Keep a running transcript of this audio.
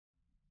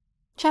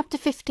Chapter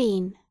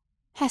 15.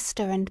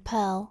 Hester and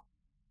Pearl.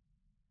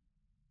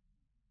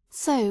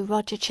 So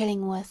Roger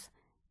Chillingworth,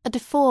 a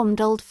deformed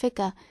old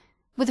figure,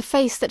 with a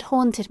face that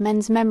haunted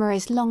men's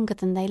memories longer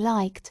than they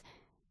liked,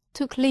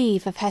 took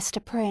leave of Hester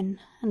Prynne,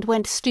 and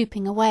went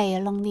stooping away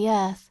along the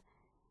earth.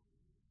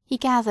 He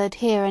gathered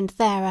here and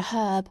there a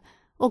herb,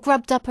 or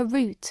grubbed up a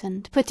root,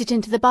 and put it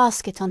into the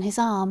basket on his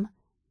arm.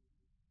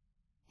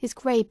 His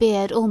grey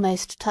beard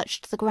almost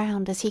touched the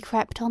ground as he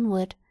crept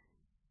onward.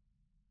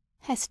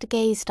 Hester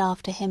gazed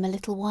after him a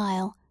little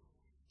while,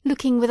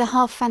 looking with a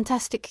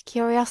half-fantastic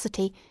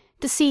curiosity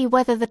to see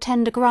whether the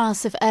tender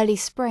grass of early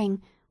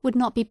spring would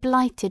not be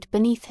blighted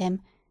beneath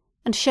him,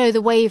 and show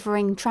the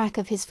wavering track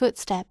of his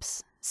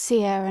footsteps,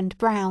 sere and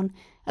brown,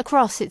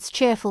 across its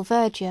cheerful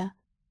verdure.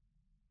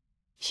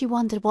 She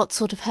wondered what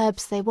sort of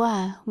herbs they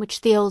were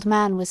which the old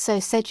man was so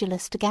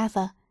sedulous to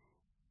gather.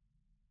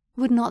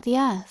 Would not the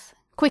earth,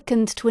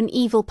 quickened to an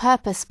evil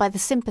purpose by the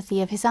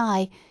sympathy of his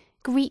eye,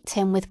 greet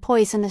him with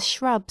poisonous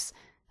shrubs,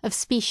 of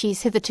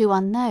species hitherto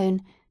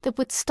unknown, that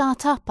would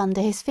start up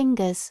under his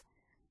fingers?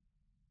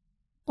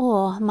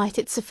 Or might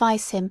it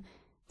suffice him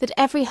that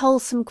every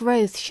wholesome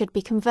growth should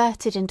be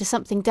converted into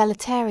something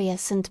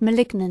deleterious and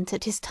malignant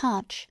at his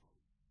touch?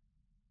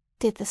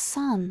 Did the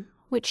sun,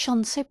 which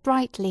shone so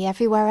brightly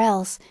everywhere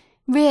else,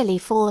 really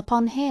fall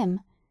upon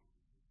him?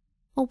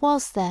 Or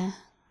was there,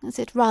 as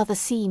it rather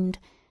seemed,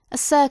 a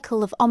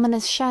circle of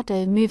ominous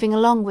shadow moving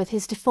along with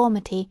his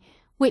deformity,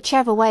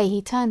 whichever way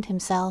he turned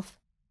himself?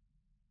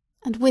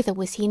 And whither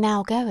was he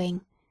now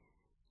going?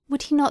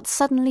 Would he not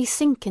suddenly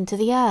sink into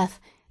the earth,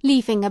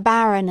 leaving a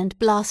barren and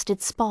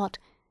blasted spot,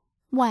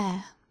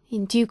 where,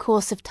 in due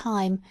course of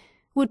time,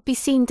 would be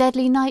seen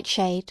deadly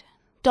nightshade,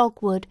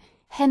 dogwood,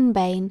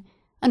 henbane,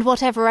 and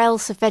whatever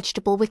else of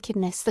vegetable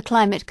wickedness the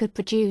climate could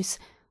produce,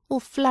 all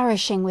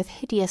flourishing with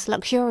hideous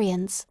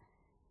luxuriance?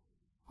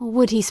 Or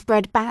would he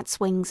spread bat's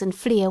wings and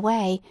flee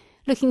away,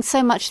 looking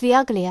so much the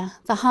uglier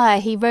the higher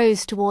he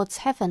rose towards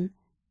heaven?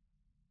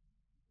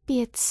 "Be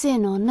it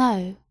sin or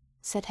no,"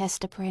 said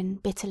Hester Prynne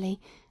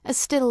bitterly, as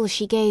still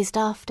she gazed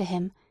after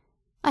him,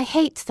 "I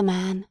hate the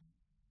man."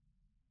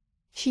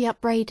 She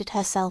upbraided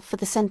herself for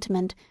the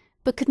sentiment,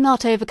 but could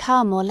not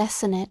overcome or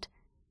lessen it.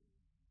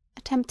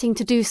 Attempting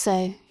to do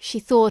so, she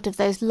thought of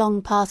those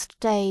long-past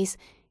days,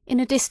 in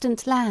a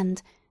distant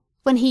land,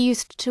 when he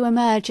used to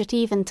emerge at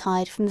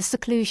eventide from the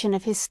seclusion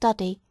of his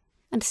study,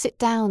 and sit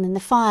down in the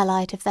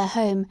firelight of their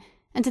home,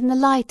 and in the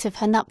light of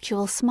her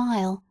nuptial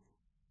smile.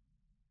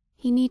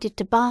 He needed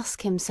to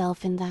bask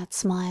himself in that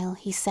smile,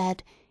 he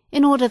said,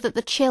 in order that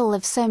the chill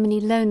of so many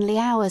lonely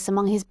hours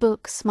among his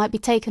books might be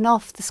taken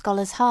off the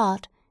scholar's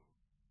heart.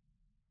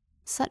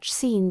 Such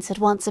scenes had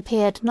once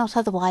appeared not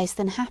otherwise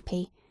than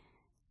happy,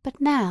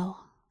 but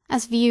now,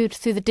 as viewed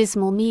through the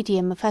dismal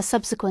medium of her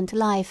subsequent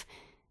life,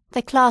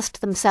 they classed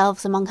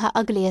themselves among her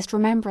ugliest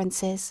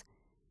remembrances.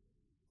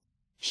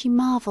 She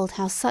marvelled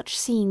how such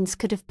scenes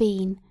could have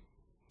been.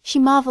 She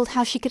marvelled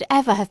how she could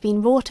ever have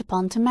been wrought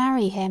upon to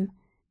marry him.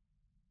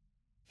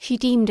 She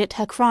deemed it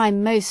her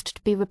crime most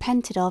to be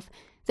repented of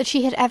that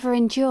she had ever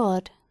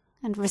endured,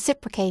 and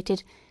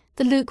reciprocated,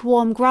 the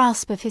lukewarm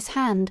grasp of his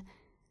hand,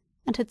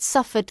 and had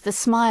suffered the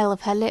smile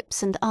of her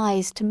lips and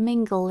eyes to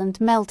mingle and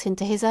melt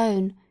into his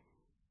own.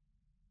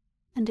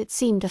 And it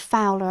seemed a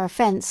fouler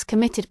offence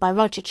committed by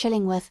Roger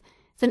Chillingworth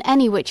than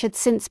any which had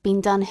since been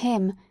done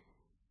him,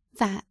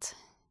 that,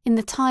 in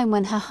the time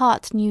when her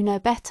heart knew no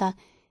better,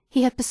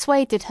 he had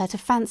persuaded her to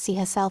fancy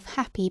herself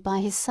happy by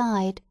his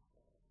side.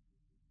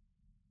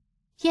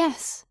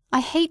 "Yes,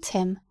 I hate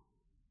him,"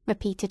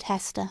 repeated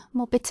Hester,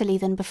 more bitterly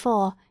than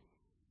before.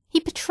 "He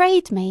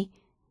betrayed me.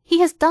 He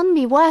has done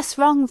me worse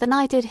wrong than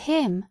I did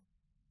him."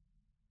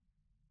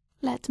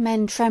 Let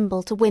men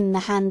tremble to win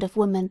the hand of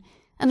woman,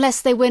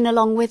 unless they win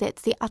along with it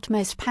the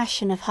utmost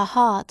passion of her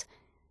heart.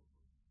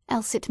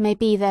 Else it may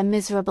be their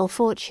miserable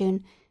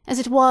fortune, as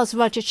it was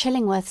Roger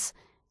Chillingworth's,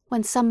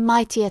 when some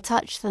mightier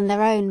touch than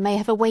their own may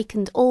have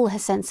awakened all her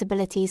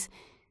sensibilities,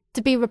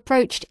 to be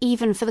reproached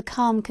even for the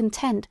calm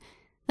content,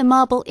 the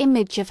marble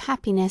image of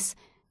happiness,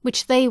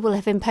 which they will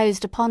have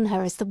imposed upon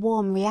her as the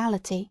warm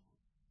reality.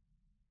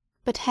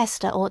 But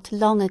Hester ought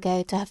long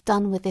ago to have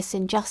done with this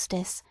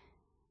injustice.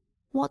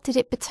 What did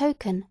it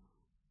betoken?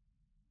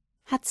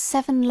 Had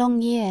 7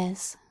 long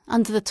years,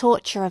 under the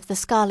torture of the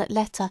Scarlet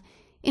Letter,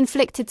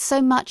 inflicted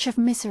so much of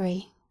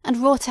misery, and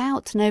wrought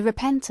out no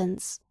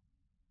repentance?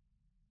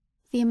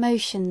 The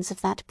emotions of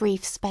that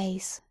brief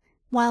space,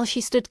 while she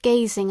stood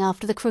gazing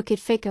after the crooked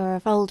figure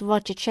of old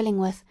Roger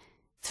Chillingworth,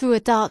 threw a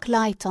dark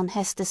light on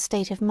Hester's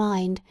state of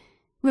mind,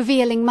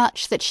 revealing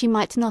much that she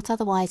might not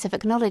otherwise have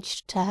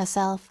acknowledged to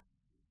herself.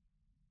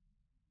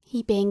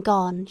 He being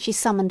gone, she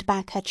summoned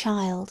back her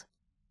child.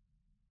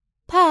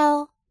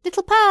 "Pearl!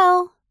 Little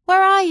Pearl!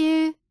 Where are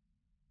you?"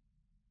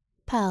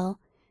 Pearl,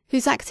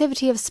 whose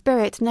activity of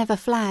spirit never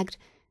flagged,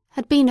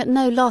 had been at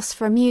no loss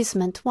for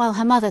amusement while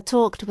her mother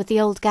talked with the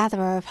old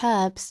gatherer of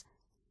herbs.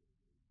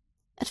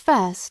 At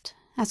first,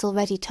 as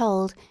already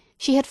told,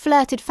 she had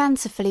flirted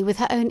fancifully with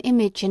her own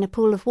image in a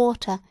pool of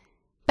water,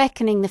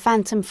 beckoning the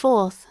phantom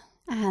forth,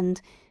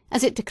 and,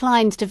 as it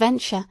declined to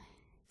venture,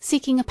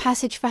 seeking a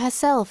passage for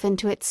herself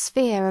into its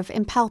sphere of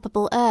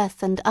impalpable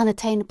earth and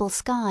unattainable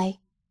sky.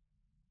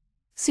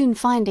 Soon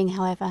finding,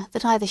 however,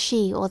 that either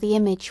she or the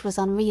image was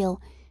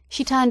unreal,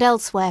 she turned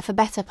elsewhere for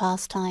better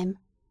pastime.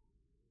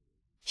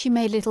 She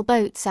made little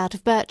boats out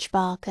of birch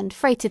bark and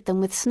freighted them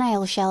with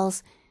snail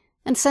shells,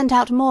 and sent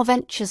out more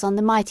ventures on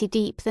the mighty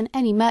deep than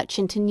any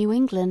merchant in New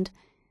England,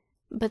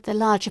 but the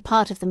larger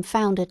part of them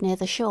foundered near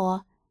the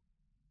shore.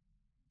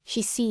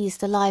 She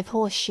seized a live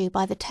horseshoe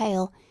by the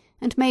tail,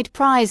 and made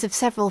prize of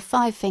several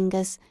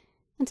five-fingers,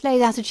 and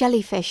laid out a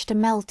jellyfish to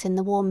melt in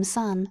the warm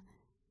sun.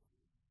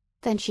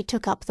 Then she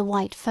took up the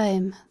white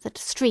foam that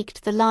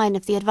streaked the line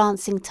of the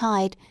advancing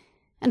tide,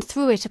 and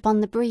threw it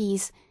upon the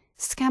breeze,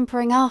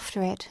 scampering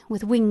after it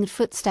with winged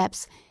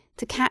footsteps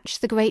to catch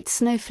the great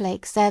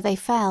snowflakes ere they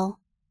fell.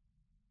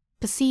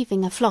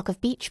 Perceiving a flock of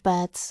beach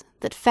birds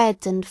that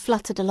fed and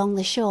fluttered along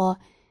the shore,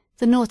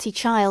 the naughty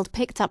child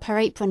picked up her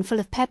apron full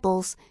of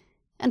pebbles,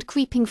 and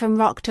creeping from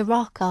rock to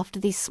rock after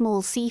these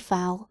small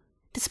sea-fowl,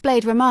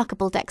 displayed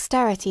remarkable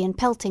dexterity in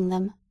pelting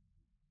them.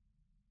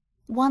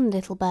 One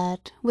little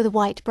bird, with a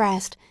white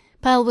breast,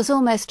 Pearl was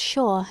almost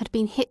sure had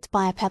been hit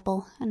by a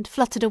pebble and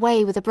fluttered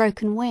away with a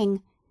broken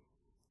wing.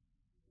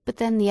 But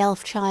then the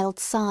elf child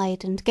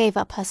sighed and gave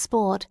up her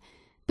sport,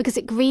 because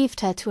it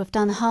grieved her to have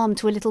done harm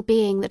to a little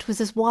being that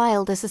was as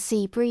wild as a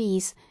sea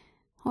breeze,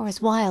 or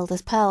as wild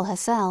as Pearl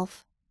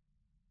herself.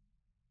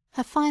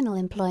 Her final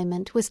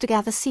employment was to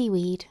gather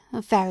seaweed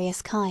of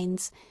various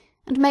kinds,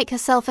 and make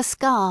herself a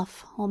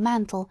scarf, or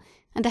mantle,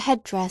 and a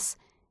head-dress,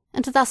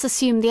 and to thus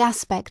assume the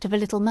aspect of a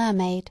little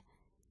mermaid.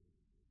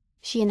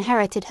 She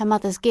inherited her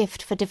mother's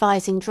gift for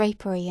devising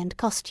drapery and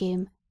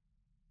costume.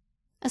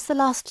 As the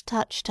last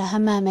touch to her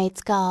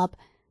mermaid's garb,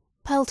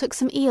 Pearl took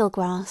some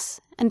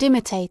eel-grass, and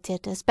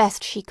imitated, as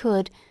best she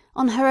could,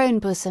 on her own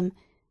bosom,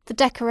 the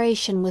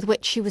decoration with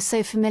which she was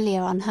so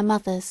familiar on her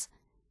mother's.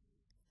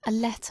 A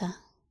letter,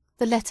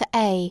 the letter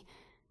A,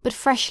 but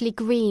freshly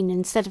green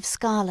instead of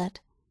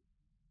scarlet.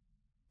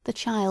 The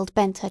child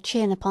bent her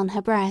chin upon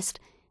her breast,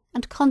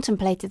 and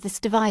contemplated this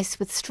device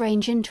with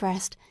strange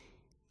interest,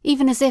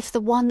 even as if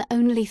the one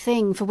only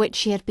thing for which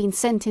she had been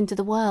sent into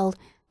the world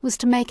was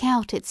to make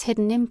out its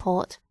hidden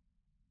import.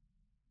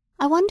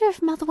 "I wonder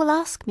if mother will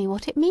ask me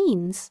what it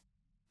means,"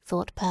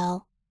 thought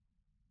Pearl.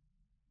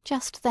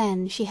 Just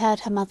then she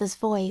heard her mother's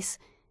voice,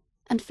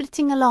 and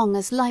flitting along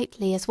as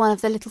lightly as one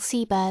of the little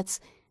sea-birds,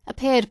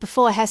 appeared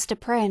before Hester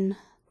Prynne,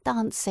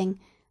 dancing,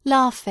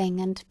 laughing,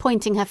 and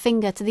pointing her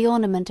finger to the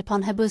ornament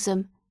upon her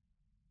bosom.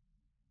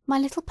 "My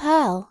little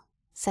Pearl,"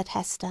 said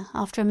Hester,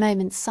 after a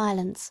moment's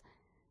silence,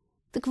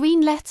 "the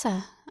green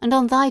letter, and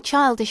on thy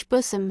childish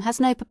bosom,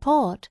 has no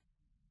purport.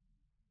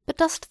 But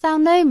dost thou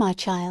know, my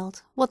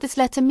child, what this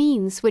letter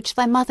means which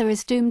thy mother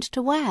is doomed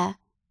to wear?"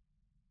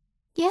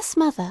 "Yes,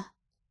 mother,"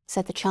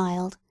 said the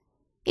child.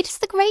 "It is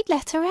the great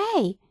letter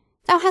A.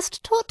 Thou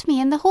hast taught me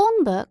in the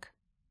horn-book."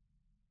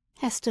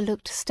 Hester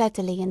looked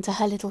steadily into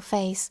her little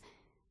face,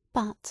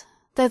 but,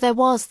 though there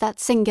was that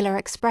singular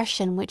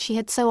expression which she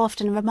had so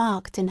often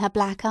remarked in her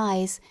black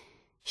eyes,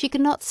 she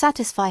could not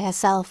satisfy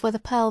herself whether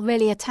Pearl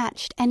really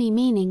attached any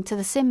meaning to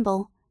the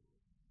symbol.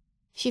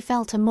 She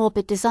felt a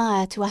morbid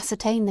desire to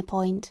ascertain the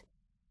point.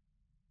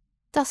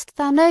 "Dost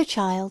thou know,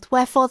 child,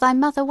 wherefore thy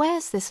mother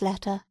wears this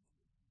letter?"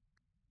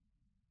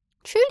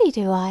 "Truly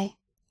do I,"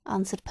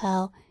 answered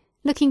Pearl,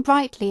 looking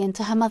brightly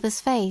into her mother's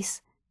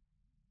face.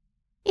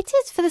 "It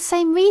is for the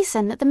same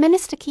reason that the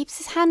minister keeps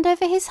his hand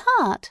over his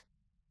heart."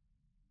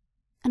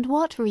 "And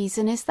what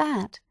reason is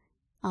that?"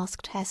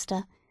 asked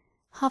Hester,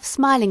 half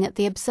smiling at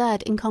the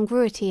absurd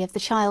incongruity of the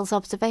child's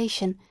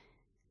observation,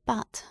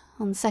 but,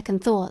 on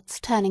second thoughts,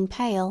 turning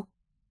pale.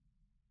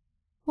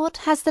 "What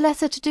has the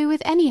letter to do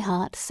with any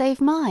heart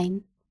save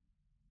mine?"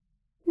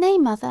 "Nay,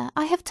 mother,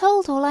 I have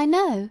told all I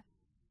know,"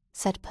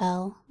 said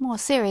Pearl, more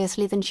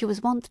seriously than she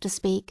was wont to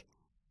speak.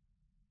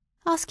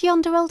 "Ask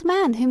yonder old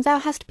man whom thou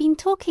hast been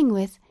talking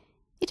with.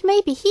 It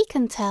may be he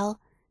can tell.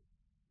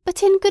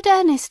 But in good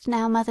earnest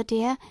now, mother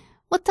dear,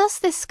 what does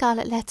this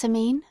scarlet letter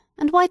mean,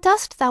 and why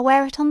dost thou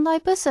wear it on thy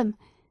bosom?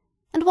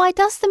 And why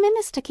does the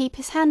minister keep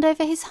his hand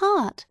over his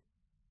heart?"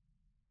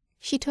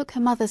 She took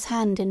her mother's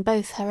hand in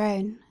both her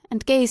own,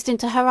 and gazed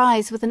into her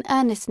eyes with an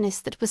earnestness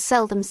that was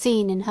seldom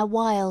seen in her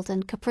wild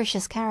and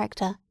capricious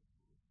character.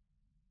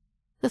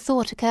 The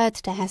thought occurred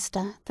to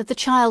Hester that the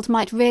child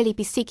might really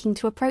be seeking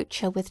to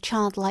approach her with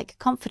childlike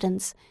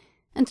confidence,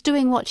 and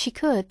doing what she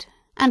could,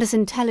 and as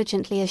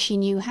intelligently as she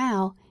knew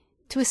how,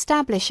 to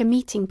establish a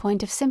meeting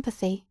point of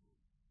sympathy.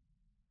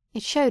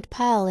 It showed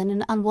Pearl in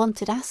an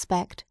unwonted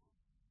aspect.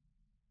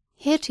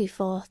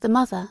 Heretofore the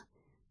mother,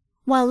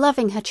 while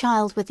loving her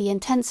child with the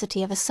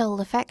intensity of a soul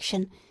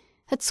affection,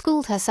 had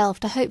schooled herself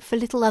to hope for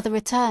little other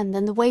return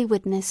than the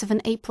waywardness of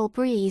an April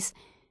breeze,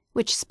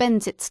 which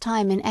spends its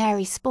time in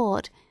airy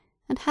sport,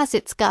 and has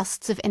its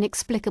gusts of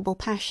inexplicable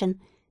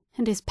passion,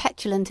 and is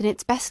petulant in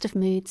its best of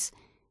moods,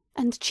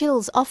 and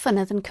chills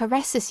oftener than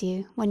caresses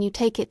you when you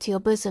take it to your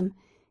bosom,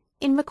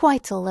 in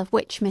requital of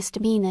which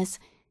misdemeanours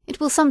it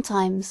will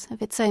sometimes,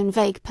 of its own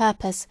vague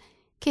purpose,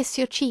 kiss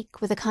your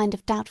cheek with a kind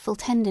of doubtful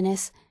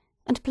tenderness,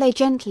 and play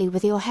gently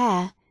with your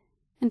hair,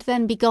 and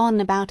then be gone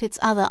about its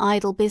other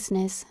idle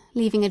business,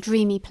 leaving a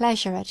dreamy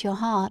pleasure at your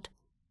heart.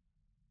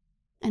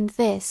 And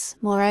this,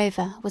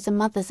 moreover, was a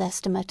mother's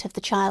estimate of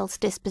the child's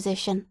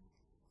disposition.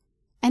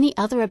 Any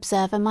other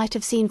observer might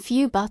have seen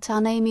few but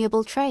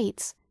unamiable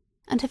traits,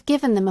 and have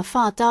given them a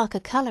far darker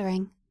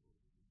colouring.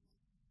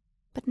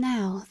 But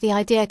now the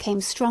idea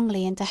came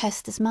strongly into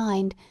Hester's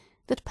mind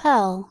that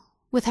Pearl,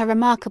 with her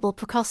remarkable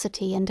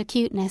precocity and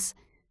acuteness,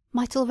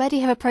 might already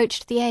have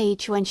approached the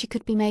age when she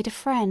could be made a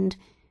friend,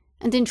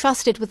 and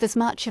entrusted with as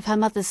much of her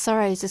mother's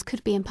sorrows as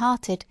could be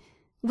imparted,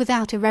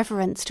 without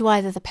irreverence to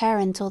either the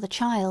parent or the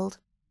child.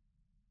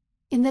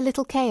 In the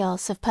little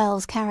chaos of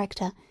Pearl's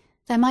character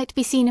there might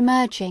be seen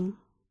emerging,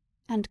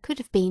 and could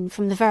have been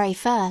from the very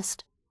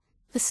first,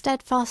 the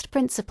steadfast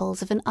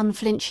principles of an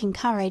unflinching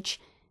courage,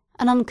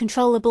 an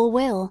uncontrollable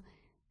will,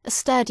 a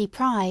sturdy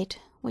pride,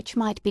 which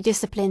might be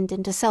disciplined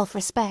into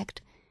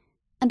self-respect,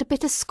 and a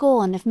bitter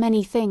scorn of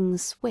many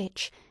things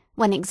which,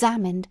 when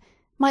examined,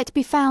 might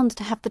be found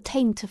to have the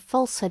taint of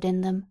falsehood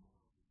in them.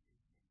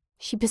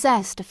 She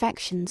possessed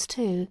affections,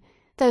 too,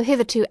 though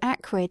hitherto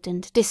acrid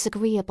and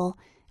disagreeable,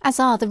 as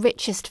are the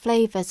richest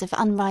flavours of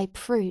unripe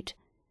fruit.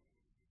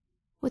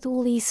 With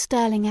all these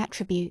sterling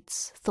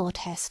attributes, thought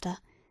Hester,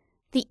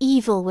 the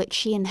evil which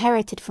she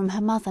inherited from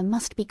her mother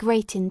must be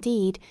great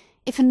indeed,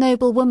 if a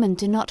noble woman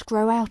do not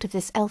grow out of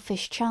this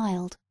elfish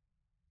child.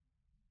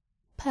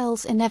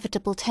 Pearl's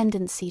inevitable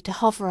tendency to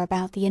hover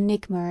about the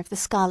enigma of the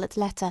Scarlet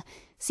Letter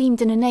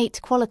seemed an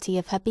innate quality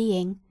of her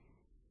being.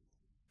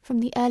 From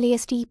the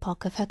earliest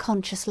epoch of her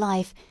conscious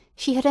life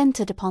she had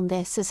entered upon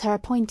this as her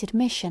appointed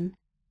mission.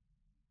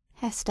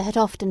 Hester had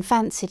often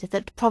fancied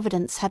that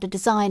Providence had a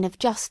design of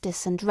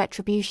justice and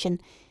retribution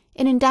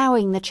in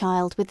endowing the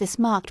child with this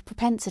marked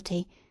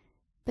propensity,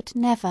 but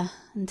never,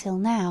 until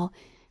now,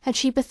 had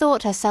she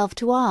bethought herself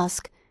to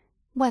ask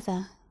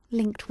whether,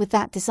 linked with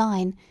that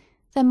design,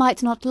 there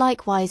might not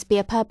likewise be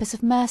a purpose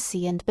of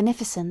mercy and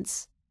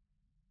beneficence.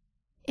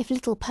 If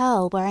little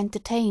Pearl were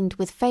entertained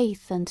with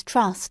faith and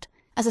trust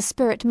as a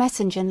spirit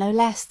messenger no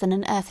less than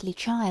an earthly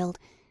child,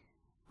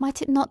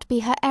 might it not be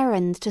her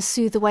errand to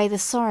soothe away the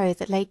sorrow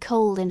that lay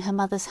cold in her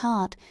mother's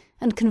heart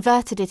and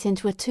converted it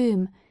into a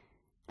tomb,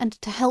 and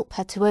to help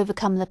her to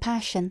overcome the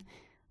passion,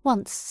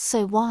 once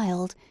so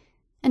wild,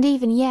 and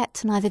even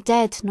yet neither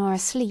dead nor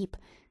asleep,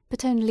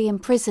 but only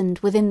imprisoned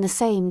within the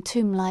same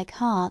tomb-like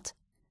heart?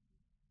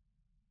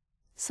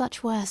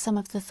 Such were some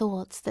of the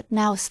thoughts that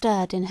now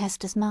stirred in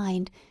Hester's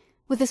mind,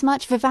 with as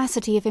much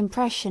vivacity of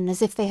impression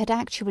as if they had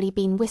actually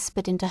been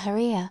whispered into her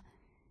ear.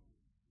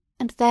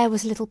 And there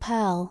was little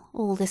Pearl,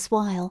 all this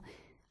while,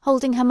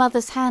 holding her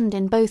mother's hand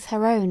in both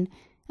her own,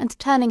 and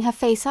turning her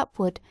face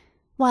upward,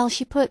 while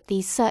she put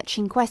these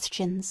searching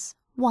questions,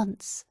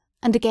 once,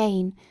 and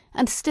again,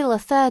 and still a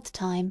third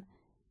time.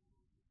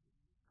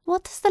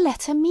 "What does the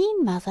letter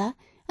mean, mother?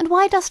 And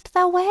why dost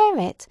thou wear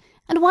it?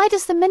 And why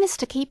does the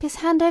minister keep his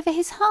hand over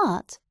his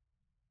heart?"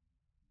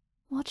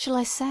 "What shall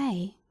I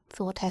say?"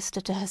 thought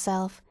Hester to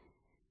herself.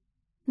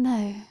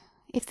 "No,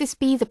 if this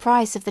be the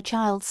price of the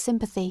child's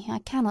sympathy, I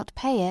cannot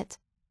pay it."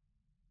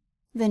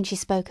 Then she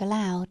spoke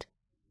aloud.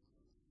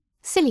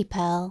 "Silly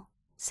Pearl,"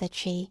 said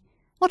she,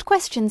 "what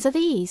questions are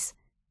these?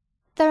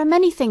 There are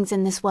many things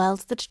in this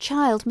world that a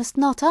child must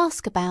not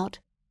ask about.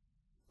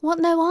 What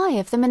know I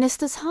of the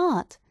minister's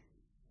heart?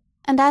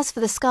 And as for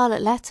the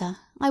Scarlet Letter,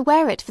 I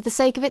wear it for the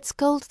sake of its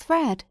gold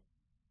thread."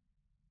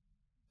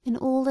 In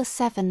all the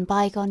 7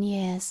 bygone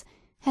years,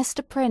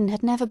 Hester Prynne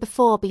had never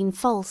before been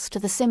false to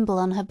the symbol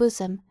on her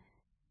bosom.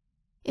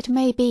 It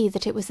may be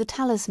that it was the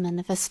talisman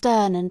of a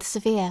stern and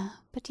severe,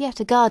 but yet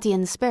a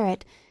guardian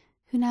spirit,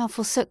 who now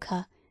forsook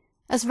her,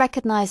 as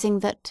recognizing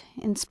that,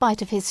 in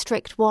spite of his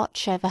strict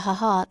watch over her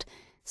heart,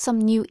 some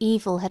new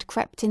evil had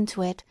crept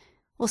into it,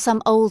 or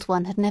some old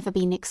one had never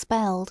been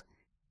expelled.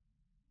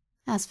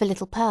 As for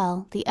little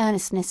Pearl, the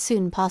earnestness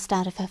soon passed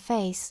out of her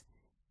face.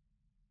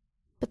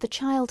 But the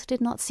child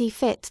did not see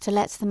fit to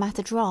let the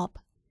matter drop.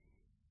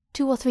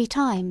 2 or 3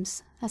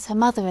 times, as her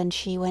mother and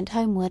she went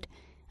homeward,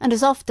 and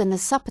as often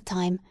as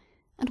supper-time,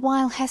 and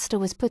while Hester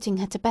was putting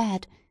her to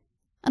bed,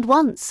 and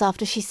once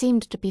after she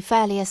seemed to be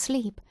fairly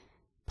asleep,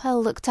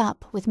 Pearl looked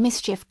up with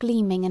mischief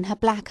gleaming in her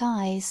black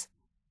eyes.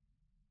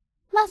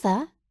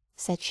 "Mother,"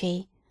 said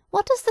she,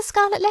 "what does the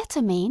Scarlet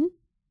Letter mean?"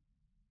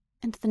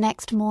 And the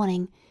next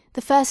morning,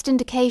 the first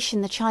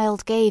indication the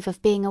child gave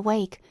of being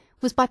awake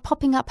was by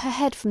popping up her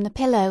head from the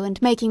pillow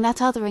and making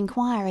that other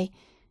inquiry,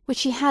 which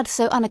she had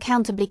so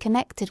unaccountably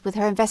connected with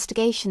her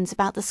investigations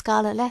about the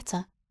Scarlet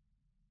Letter.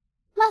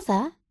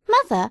 "Mother,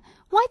 mother,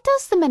 why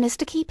does the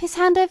minister keep his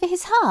hand over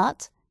his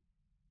heart?"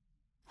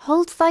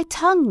 "Hold thy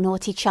tongue,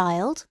 naughty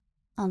child,"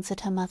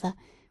 answered her mother,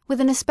 with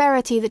an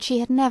asperity that she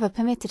had never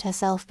permitted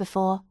herself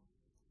before.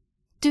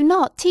 "Do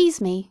not tease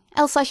me,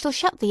 else I shall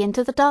shut thee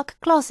into the dark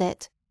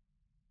closet."